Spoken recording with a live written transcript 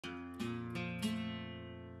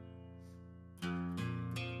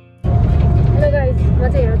Guys म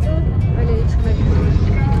चाहिँ हेर्छु अहिले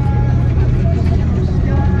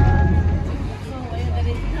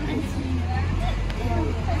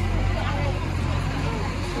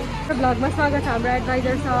ब्लगमा स्वागत छ हाम्रो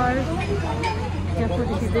एडभाइजर सर यहाँ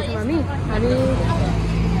फोटो खिच्दैछौँ हामी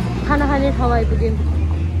खाना खाने ठाउँ आइपुग्यौँ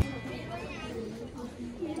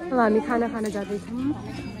अब हामी खाना खान जाँदैछौँ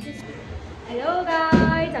हेलो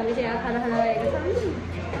गाइस हामी चाहिँ यहाँ खाना खान गएको छौँ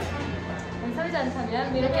सबैजना छ यहाँ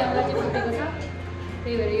मेरो क्यामेरा चाहिँ फुटेको छ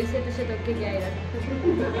त्यही भएर यो सेतो सेतो के आइरहेको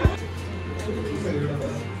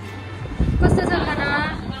कस्तो छ खाना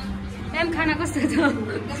म्याम खाना कस्तो छ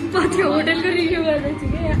पत्यो होटलको रिभ्यू गर्दैछु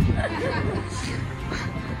कि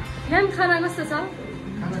म्याम खाना कस्तो छ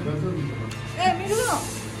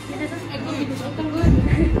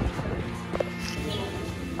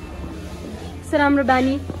यस्तो राम्रो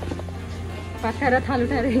बानी भात खाएर थाल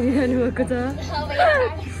उठाएर हिँडिरहनु भएको छ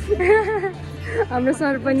हाम्रो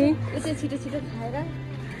सर पनि यसै छिटो छिटो खाएर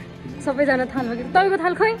सबैजना थाल भएको तपाईँको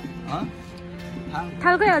थाल खोइ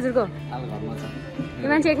थाल खोइ हजुरको यो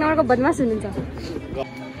मान्छे एक नम्बरको बदमास हुनुहुन्छ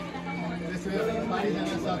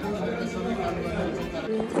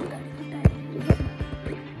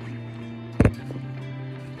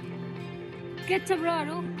के छ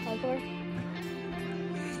ब्रोहरू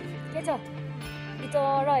के छ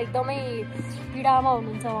बिचरा एकदमै पीडामा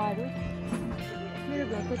हुनुहुन्छ उहाँहरू मेरो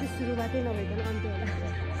घरको चाहिँ सुरुवातै नभइकन अन्त्य होला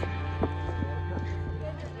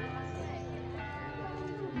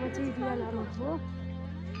म चाहिँ दिया लामा हो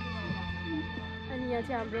अनि यहाँ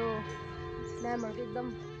चाहिँ हाम्रो म्यामहरूको एकदम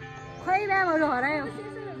खै म्यामहरू हरायो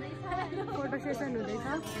फोटो सेसन हुँदैछ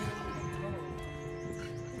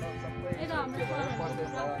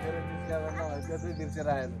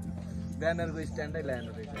ब्यानरको स्ट्यान्डै ल्याएन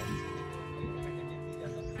रहेछ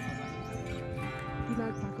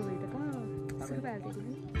दिमाग भएको भए त सुरु भइहाल्थ्यो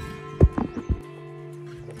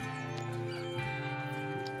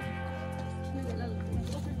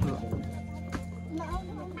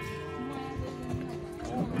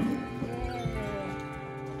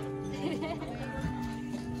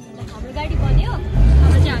हाम्रो गाडी बन्यो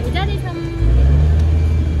अब चाहिँ हामी जाँदैछौँ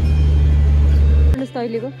भन्नुहोस् त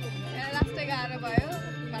अहिलेको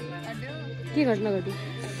के घटना घट्यो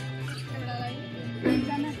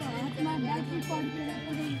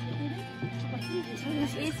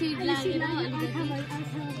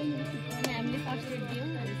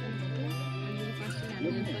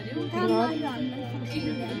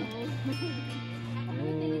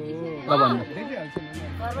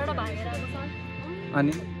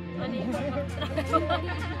अनि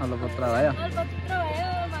अलपत्र भयो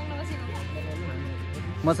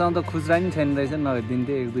मसँग त खुजरा नि छैन रहेछ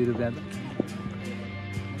नभइदिन्थ्यो 1-2 रुपियाँ त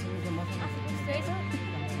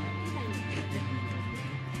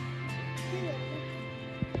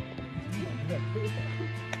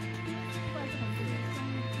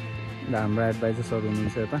हाम्रो एडभाइजर सर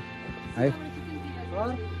हुनुहुन्छ यता है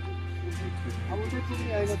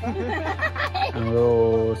हाम्रो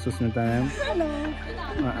सुस्मिता म्याम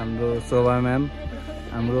हाम्रो शोभा म्याम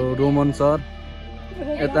हाम्रो रोमन सर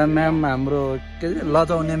यता म्याम हाम्रो के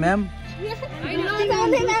लजाउने म्याम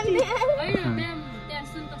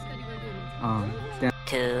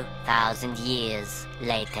 2000 years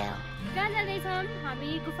later कहाँ जाँदैछौँ हामी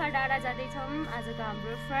गुफा डाँडा जाँदैछौँ आजको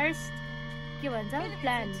हाम्रो फर्स्ट के भन्छ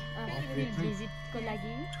प्लान भिजिटको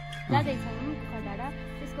लागि जाँदैछौँ गुफा डाँडा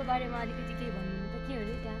त्यसको बारेमा अलिकति केही भन्नु त के हो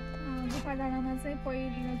त्यहाँ गुफा डाँडामा चाहिँ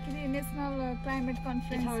पहिलो के अरे नेसनल क्लाइमेट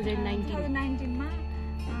कन्फरेन्स 2019 मा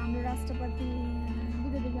हाम्रो राष्ट्रपति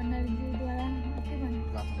विद्यादेवी भण्डारीज्यूद्वारा के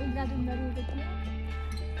भन्छ उद्घाटन गरिएको थियो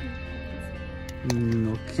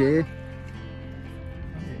ओके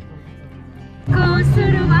को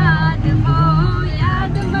सुरुवात हो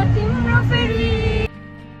यादमा तिम्रो फेरि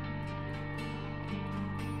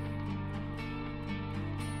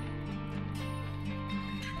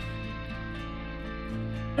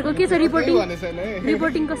के छ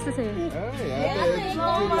रिपोर्टिङ कस्तो छ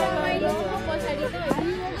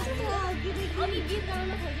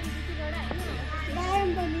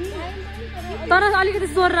तर अलिकति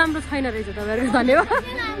स्वर राम्रो छैन रहेछ तपाईँहरूको धन्यवाद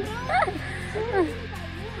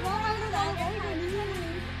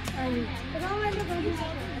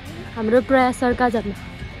हाम्रो प्रयास सर कहाँ जानु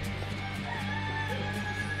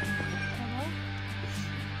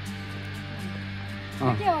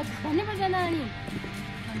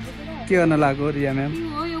के गर्न लाग्यो रिया म्याम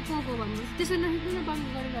हो यो को भन्नु त्यसो नकिन बन्द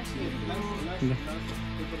गरिरहेको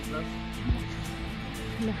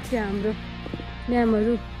हाम्रो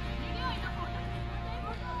म्यामहरू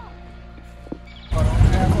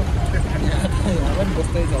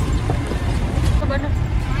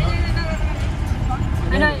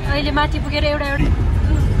अहिले माथि पुगेर एउटा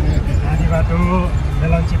बाटो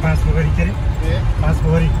बेलन्ची 5 पोखरी के रे 5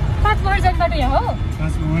 पोखरी जाने बाटो यहाँ हो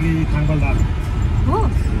 5 पोखरी थाङबलधार हो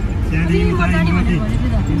त्यहाँदेखि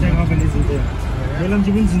तिनटा कपले छिन्छ बेलन्ची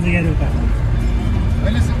पनि छिन्छ क्या उता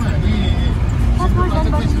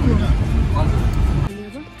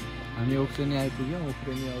हामी ओक्रेनी आइपुग्यौँ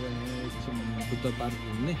ओक्रेनी अब एकछिन बुद्ध पार्क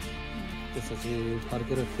घुम्ने त्यसपछि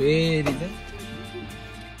फर्केर फेरि चाहिँ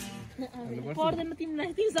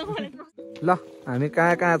ल हामी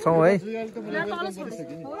कहाँ छौँ है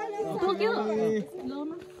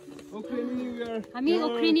हामी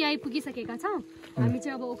ओख्रेनी आइपुगिसकेका छौँ हामी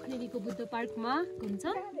चाहिँ अब ओख्रेनीको बुद्ध पार्कमा घुम्छ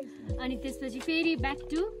अनि त्यसपछि फेरि ब्याक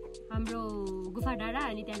टु हाम्रो गुफा डाँडा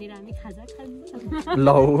अनि त्यहाँनिर हामी खाजा खान्छौँ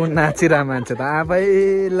लौ नाचिरा मान्छे त आफै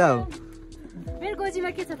ल मेरो गोजीमा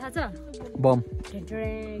के छ थाहा छ बम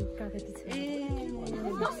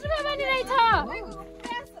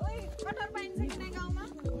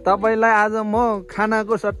तपाईलाई आज म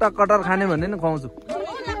खानाको सट्टा कटर खाने भन्ने नि खुवाउँछु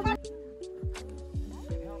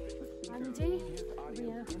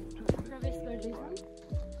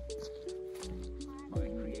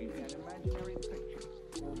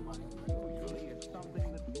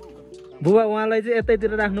बुबा उहाँलाई चाहिँ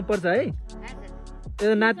यतैतिर राख्नुपर्छ है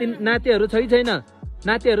त्यो नातिहरू छैन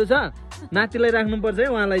नातिहरू छ नातिलाई राख्नुपर्छ है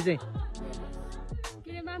उहाँलाई चाहिँ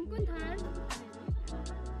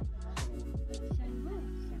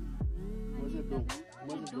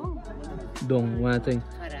दोङ उहाँ चाहिँ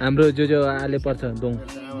हाम्रो जो आले पर्छ दोङ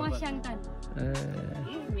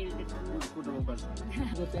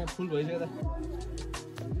फुल भइसक्यो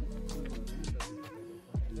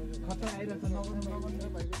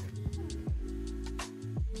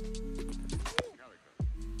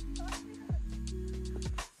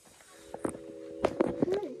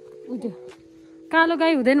कालो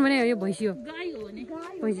गाई हुँदैन भने यो भैँसी हो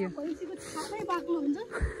भैँसी हो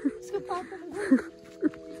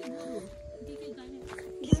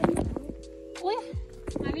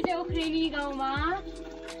हामी चाहिँ ओख्रेनी गाउँमा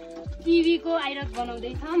टिभीको आइरक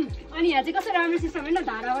बनाउँदैछौँ अनि यहाँ चाहिँ कस्तो राम्रो सिस्टम होइन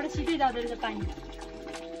धाराबाट छिटै जाँदो रहेछ पानी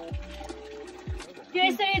त्यो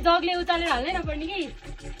यसरी जगले उचालेर हाल्नै नपर्ने कि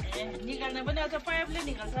निकाल्न पनि आउँछ पाइपले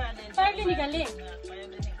निकाल्छ पाइपले निकाल्ने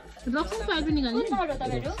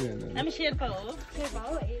हामी शेर्पा हो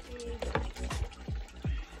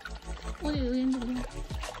अनि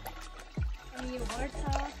यो घर छ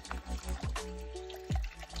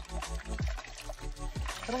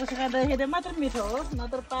मात्र मिठो हो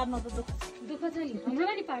नत्र पार्न त दुःख छ नि हाम्रो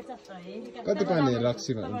पनि पार्छ कति पानी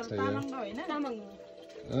रक्सी भन्छ यो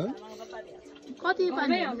कति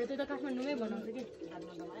पानी हाम्रो त काठमाडौँमै बनाउँछ कि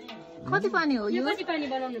कति पानी हो यो कति पानी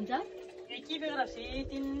बनाउनुहुन्छ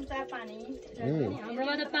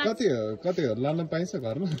कति लान पाइन्छ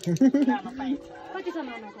घरमा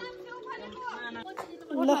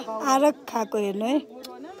ल आरक खाएको हेर्नु है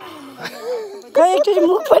खै एकचोटि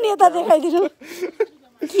मुख पनि यता देखाइदिनु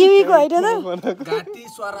किवीको होइन त घाँटी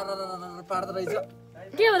स्वारा पार्दो रहेछ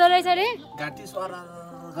के हुँदो रहेछ रे घाँटी स्वारा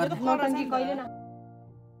नौटङ्की कहिले न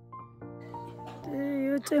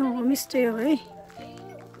यो चाहिँ होमस्टे हो है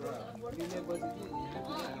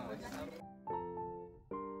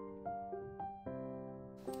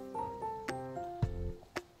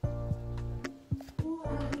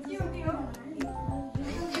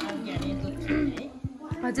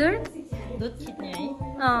हजुर दुध खिच्ने है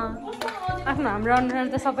आफ्नो हाम्रो अनुहार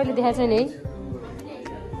त सबैले देखाएको छैन है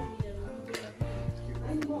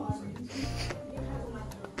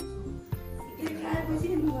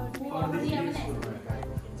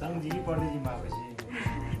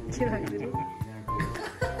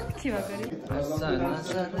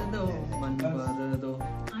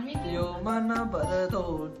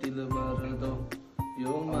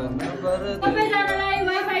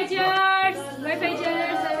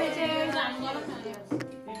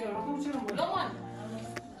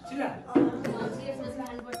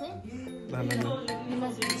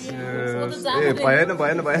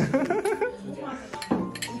भएन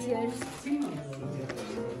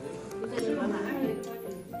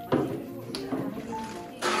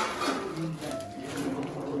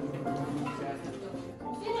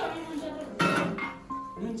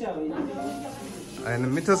होइन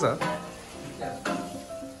मिठो छ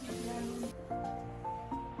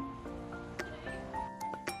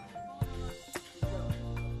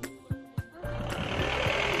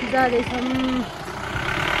जाँदैछौँ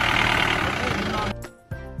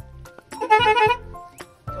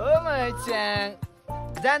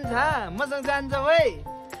जान्छ मसँग जान्छ है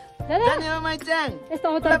जाने हो माइच्याङ यस्तो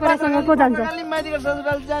अवतार परासँग को जान्छ काली माइतीको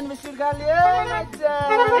ससुराल जान मिस्टर काली ओ माइच्याङ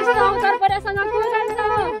यस्तो अवतार परासँग को जान्छ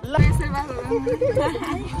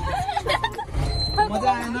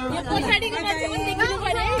मजा आएन यो पछाडीको मान्छे पनि देखिनु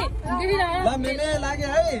पर्यो है ल मेले लाग्यो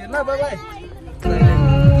है ल बाइ बाइ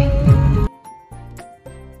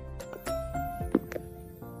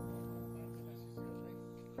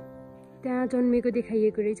त्यहाँ जन्मेको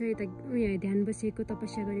देखाइएको रहेछ यता यहाँ ध्यान बसेको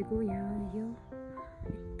तपस्या गरेको यहाँ यो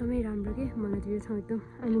एकदमै राम्रो के मलाई चाहिँ यो ठाउँ एकदम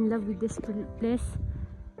I in love with this place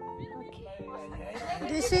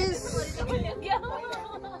this is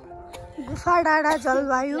गुफा डाँडा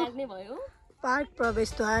जलवायु पार्क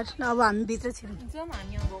प्रवेशद्वार अब हामी भित्र छिरौँ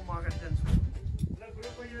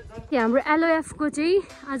हाम्रो LoF को चाहिँ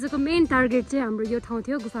आजको मेन टार्गेट चाहिँ हाम्रो यो ठाउँ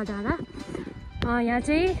थियो गुफा डाँडा यहाँ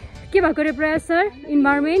चाहिँ के भएको रे प्रयास सर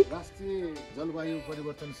इन्भाइरोमेन्ट राष्ट्रिय जलवायु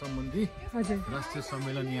परिवर्तन सम्बन्धी राष्ट्रिय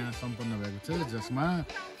सम्मेलन यहाँ सम्पन्न भएको छ जसमा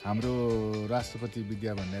हाम्रो राष्ट्रपति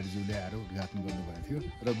विद्या भण्डारीज्यूले आएर उद्घाटन गर्नुभएको थियो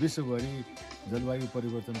र विश्वभरि जलवायु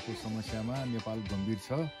परिवर्तनको समस्यामा नेपाल गम्भीर छ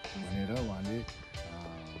भनेर उहाँले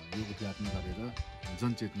यो उद्घाटन गरेर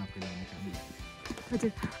जनचेतना फैलाउने काम गर्नुभएको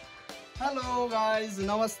थियो। हेलो गाइज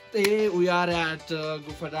नमस्ते वी आर एट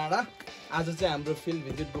गुफा डाँडा आज चाहिँ हाम्रो फिल्ड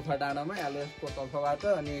भिजिट गुफा डाँडामा LoF को तर्फबाट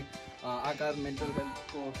अनि आकार मेन्टल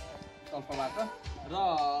हेल्थको तर्फबाट र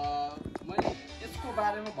मैले यसको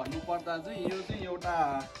बारेमा भन्नुपर्दा चाहिँ यो चाहिँ एउटा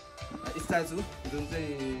स्ट्याचु जुन चाहिँ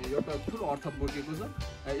एउटा ठुलो अर्थ बोकेको छ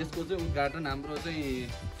यसको चाहिँ उद्घाटन हाम्रो चाहिँ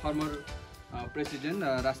फर्मर प्रेसिडेन्ट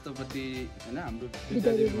राष्ट्रपति होइन हाम्रो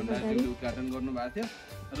विद्यादेवी भण्डारीज्यूले उद्घाटन गर्नुभएको थियो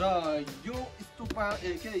र यो स्तूपा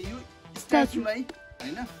यो स्ट्याचुलाई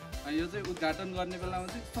होइन यो चाहिँ उद्घाटन गर्ने बेलामा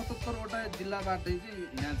चाहिँ 77वटा जिल्लाबाट चाहिँ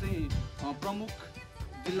यहाँ चाहिँ प्रमुख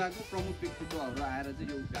जिल्लाको प्रमुख व्यक्तित्वहरू आएर चाहिँ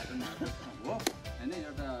यो उद्घाटन भएको हो होइन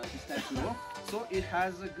एउटा स्ट्याचु हो so it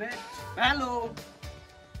has a great value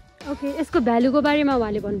okay यसको भ्यालुको बारेमा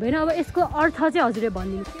उहाँले भन्नुभएन अब यसको अर्थ चाहिँ हजुरले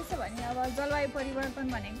भनिदिनु त्यसो भने अब जलवायु परिवर्तन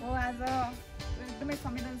भनेको आज एकदमै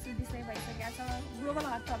संवेदनशील विषय भइसकेको छ ग्लोबल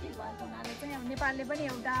हट टपिक भएको हुनाले चाहिँ अब नेपालले पनि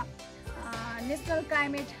एउटा नेसनल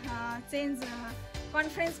क्लाइमेट चेन्ज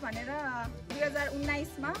कन्फरेन्स भनेर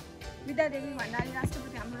 2019मा विद्यादेवी भण्डारी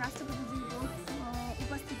राष्ट्रपति हाम्रो राष्ट्रपतिजीको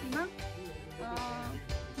उपस्थितिमा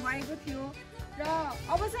भएको थियो र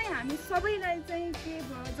अब चाहिँ हामी सबैलाई चाहिँ के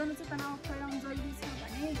जनचेतना फैलाउनु जरुरी छ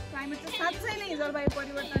भने क्लाइमेट चाहिँ साँच्चै नै जलवायु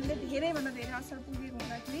परिवर्तनले धेरैभन्दा धेरै असर पुगेको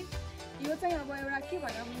हुँदाखेरि यो चाहिँ अब एउटा के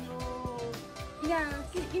भनौँ यो यहाँ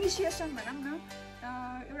के इनिसिएसन भनौँ न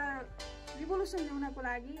एउटा रिभोल्युसन ल्याउनको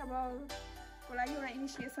लागि एउटा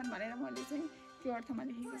इनिसिएसन भनेर मैले चाहिँ त्यो अर्थमा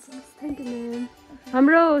लेखेको छु। थ्याङ्क यू म्याम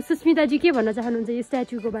हाम्रो सुस्मिताजी के भन्न चाहनुहुन्छ यो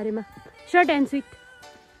स्ट्याचुको बारेमा सर्ट एन्ड स्विट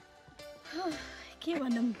के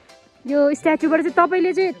भनौँ यो स्ट्याचुबाट चाहिँ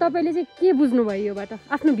तपाईँले चाहिँ के बुझ्नुभयो योबाट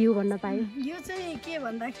आफ्नो भ्यू भन्न पायो यो चाहिँ के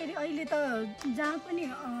भन्दाखेरि अहिले त जहाँ पनि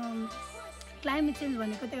क्लाइमेट चेन्ज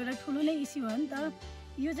भनेको त एउटा ठुलो नै इस्यु हो नि त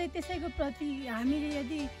यो चाहिँ त्यसैको प्रति हामीले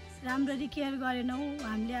यदि राम्ररी केयर गरेनौँ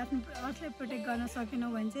हामीले आफ्नो अर्थलाई प्रोटेक्ट गर्न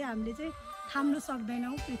सकेनौँ भने चाहिँ हामीले चाहिँ थाम्न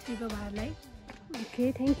सक्दैनौँ पृथ्वीको भारलाई ओके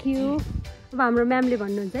थ्याङ्क यू अब हाम्रो म्यामले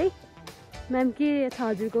भन्नुहुन्छ है म्याम के छ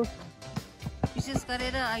हजुरको विशेष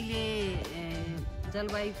गरेर अहिले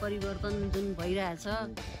जलवायु परिवर्तन जुन भइरहेछ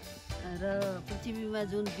र पृथ्वीमा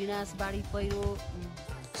जुन विनाश बाढी पहिरो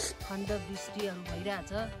खण्डवृष्टिहरू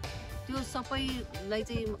भइरहेछ त्यो सबैलाई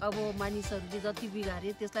चाहिँ अब मानिसहरूले जति बिगारे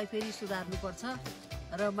त्यसलाई फेरि सुधार्नुपर्छ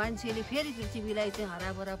र मान्छेले फेरि पृथ्वीलाई चाहिँ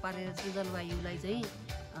हराभरा पारेर चाहिँ जलवायुलाई चाहिँ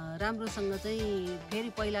राम्रोसँग चाहिँ फेरि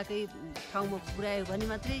पहिलाकै ठाउँमा पुर्यायो भने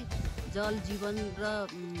मात्रै जल जीवन र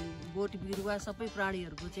बोट बिरुवा सबै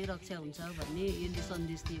प्राणीहरूको चाहिँ रक्षा हुन्छ भन्ने यसले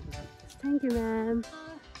सन्देश दिएको छ। थ्याङ्क यू म्याम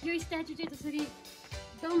यो स्ट्याचु चाहिँ त्यसरी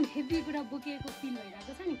एकदम हेभी कुरा बोकेको फिल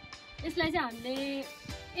भइरहेको छ नि यसलाई चाहिँ हामीले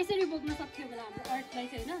यसरी बोक्न सक्थ्यो होला हाम्रो अर्थलाई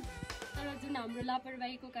चाहिँ होइन तर जुन हाम्रो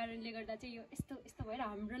लापरवाहीको कारणले गर्दा चाहिँ यो यस्तो भएर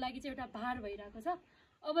हाम्रो लागि चाहिँ एउटा भार भइरहेको छ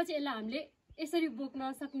अब चाहिँ यसलाई हामीले यसरी बोक्न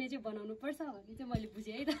सक्ने चाहिँ बनाउनु पर्छ भन्ने चाहिँ मैले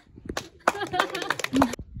बुझेँ है त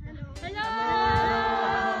हेलो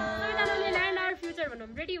ल्यान्ड आवर फ्युचर भनौँ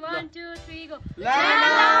ready 1 2 3 go land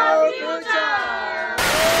our future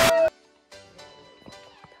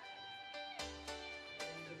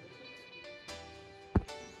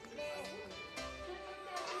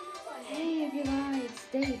Hey everyone, it's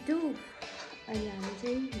day 2 अनि हामी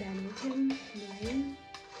चाहिँ बिहान उठ्यौँ नुहायौँ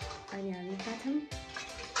अनि हामी खाथौँ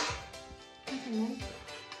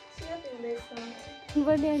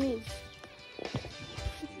बोल्यो नि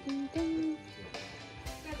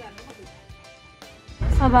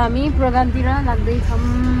अब हामी प्रोग्रामतिर लाग्दैछौँ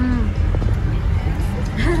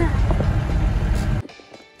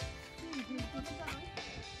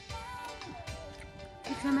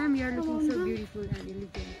Ma'am, you are looking so beautiful and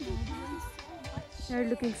elegant. You are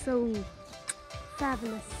looking so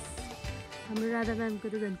fabulous. हाम्रो राधा म्यामको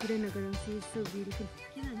त झन् कुरै नगरौँ सी इज सो ब्युटिफुल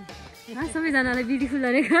सबैजनालाई ब्युटिफुल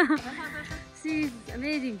भनेको C is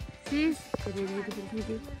amazing C is very beautiful thank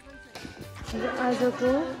you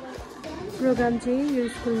आजको प्रोग्राम चाहिँ यो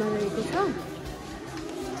स्कुलमा रहेको छ।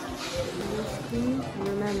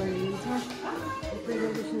 हाम्रो म्यामहरू हुनुहुन्छ,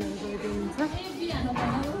 प्रेजेन्टेसनहरू गरिदिनुहुन्छ।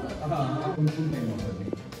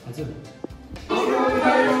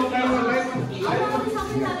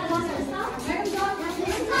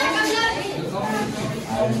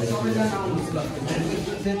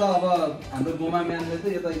 त्यो त अब हाम्रो गोमा म्यामले त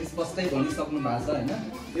यो त स्पष्टै भनिसक्नु भएको छ होइन,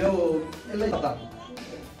 यो यसलाई त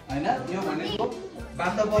होइन यो भनेको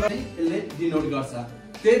वातावरण यसले डिनोट गर्छ।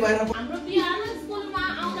 त्यही भएर हाम्रो बिहान स्कुलमा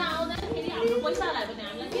आउँदा फेरि हाम्रो पैसा लाग्यो भने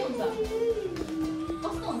हामीलाई के हुन्छ,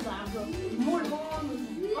 कस्तो हुन्छ हाम्रो मुड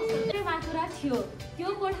कस्तो माकुरा थियो। त्यो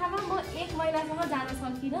कोठामा म 1 महिनासम्म जान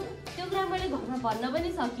सकिनँ, त्यो कुरा मैले घरमा भन्न पनि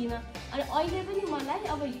सकिनँ। अनि अहिले पनि मलाई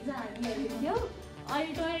अब हिजो हामीहरू थियो,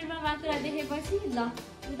 अहिले टोइलेटमा माकुरा देखेपछि ल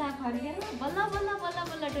उता फर्केर बल्ल बल्ल बल्ल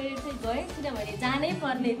बल्ल टोइलेट चाहिँ गएँ, किनभने जानै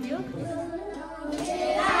पर्ने थियो।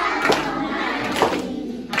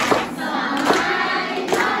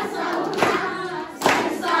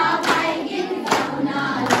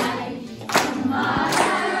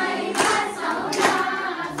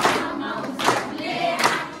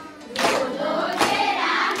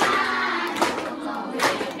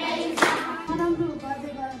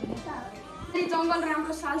 जङ्गल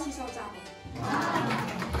राम्रो सालसी शौचालय,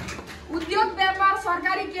 उद्योग व्यापार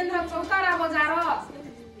सरकारी केन्द्र चौतारा बजार,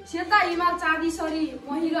 सेता हिमाल चाँदीसरी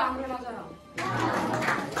पहिलो हाम्रो नजर।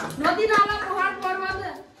 नदी नाला पहाड पर्वत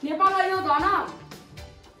नेपाल यो धन,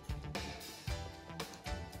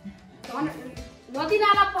 नदी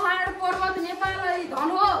नाला पहाड पर्वत नेपाल धन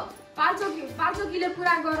हो। पाल्चोकीले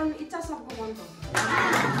पुरा गरौँ इच्छा सबको मनको।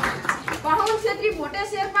 बाहुन क्षेत्री भोटे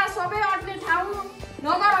शेर्पा सबै अट्ने ठाउँ,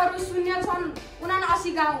 नगरहरू शून्य छन्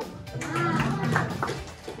 79 गाउँ।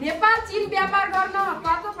 नेपाल चीन व्यापार गर्न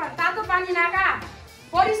तातो पानी नाका,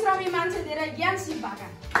 परिश्रमी मान्छे धेरै ज्ञान सिप भएका।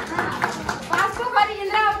 5 पोखरी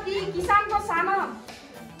इन्द्रावती किसानको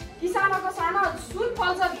सानो सुन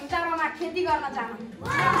फल्छ भिटारमा खेती गर्न जान।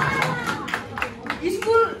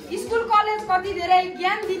 स्कुल कलेज कति धेरै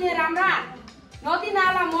ज्ञान दिने राम्रा, नदी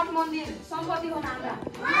नाला मठ मन्दिर सम्पत्ति हो नाम्रा।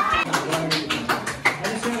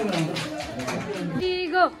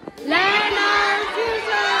 Go land our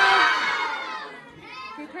future.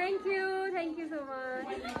 Thank you so much.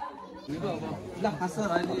 ल सर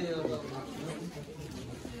अहिले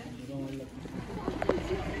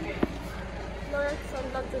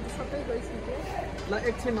सबै गइसक्यो। ल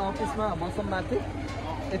एकछिन अफिसमा मौसम माथि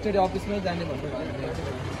एकचोटि अफिसमै जाने भन्नु।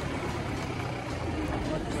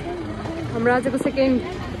 हाम्रो आजको सेकेन्ड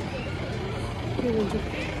के भन्छ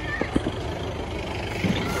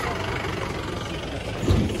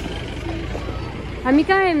हामी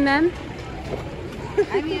कहाँ हैं मैम?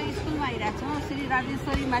 हामी स्कुलमा आइरहेको छौँ, श्री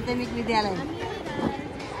राजेश्वरी माध्यमिक विद्यालय।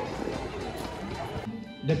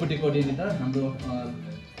 डेपुटी कोअर्डिनेटर हाम्रो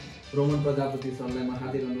रोमन प्रजापति सरलाई म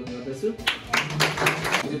हार्दिक अनुरोध गर्दछु।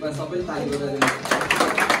 कृपया सबै ताली बजाइदिनु।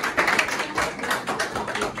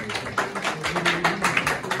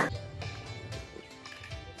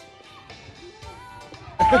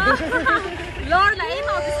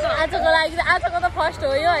 आजको त फर्स्ट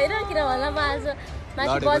हो यो होइन, किन भन्दा म आज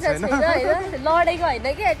माथि बजेको छैन होइन, लडेको होइन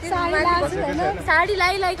कि साडी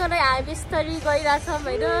लगाइकन हामी बिस्तारी गइरहेछौँ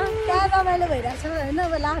होइन। कहाँ रमाइलो भइरहेछ होइन।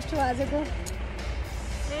 अब लास्ट हो आजको।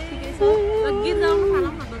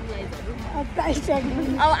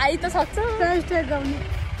 अब आइ त सक्छ प्राइस ट्याग गाउने।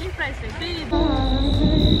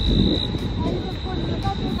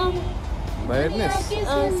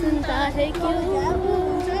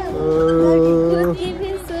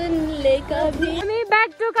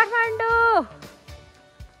 Back to Kathmandu.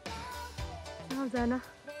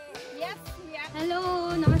 Hello,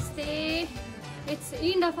 namaste. It's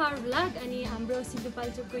end of our vlog अनि हाम्रो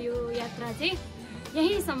सिन्धुपाल्चोकको यो यात्रा चाहिँ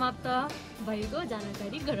यही समाप्त भएको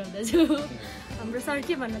जानकारी गराउँदछु। हाम्रो सर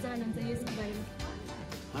के भन्न चाहनुहुन्छ यसको बारेमा?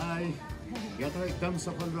 हाई, यात्रा एकदम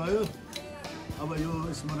सफल रह्यो। अब यो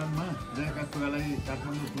स्मरणमा रहेका कुरालाई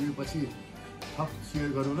काठमाडौँ पुगेपछि थप सेयर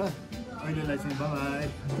गरौँ ल। अहिलेलाई चाहिँ बाई।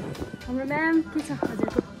 हाम्रो म्याम के छ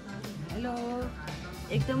हजुरको? हेलो,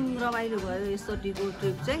 एकदम रमाइलो भयो यसचोटिको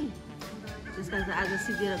ट्रिप चाहिँ। त्यस कारण चाहिँ आज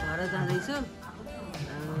सिकेर घर जाँदैछु,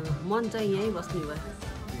 मन चाहिँ यहीँ बस्ने भयो।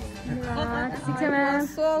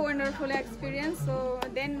 So wonderful experience. So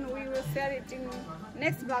then we will share it in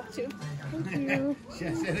next vlog too.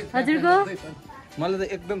 हजुरको? मलाई त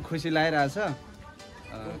एकदम खुसी लागिरहेछ।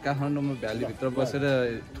 काठमाडौँमा भ्यालीभित्र बसेर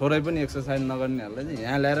थोरै पनि एक्सर्साइज नगर्नेहरूलाई चाहिँ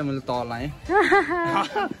यहाँ ल्याएर मैले तल आएँ।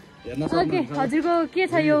 ओके, हजुरको के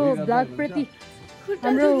छ यो भ्लग प्रति?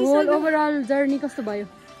 हाम्रो होल ओभरअल जर्नी कस्तो भयो?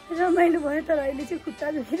 रमाइलो भयो, तर अहिले चाहिँ खुट्टा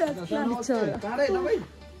दुखिरहेको छ।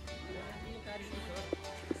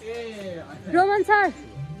 Roman sir.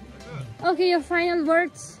 Okay, your final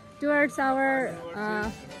words towards our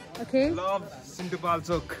okay. Love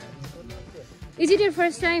Sindupalchok. Is it your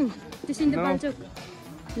first time to Sindupalchok?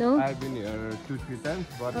 No. I've been here 2-3 times,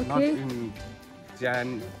 but okay. not in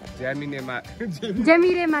Jamine Mare. Not in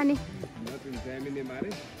Jamine Mare.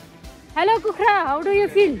 Hello, Kukra. How do you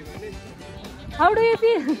feel? How do you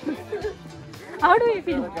feel? How do you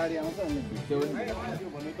feel?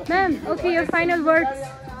 Ma'am, okay, your final words.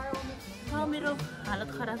 मेरो हालत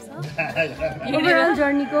खराब छ Overall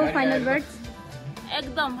journey को final words.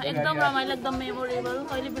 एकदम रमाइलो एकदम memorable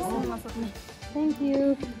कहिले बिर्सिन नसक्ने Thank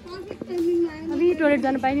you. अभी टोयलेट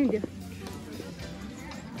जान पाइनु हुन्थ्यो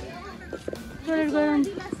टोयलेट गयो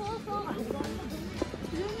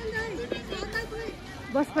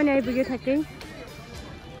बस पनि आइपुग्यो ठ्याक्कै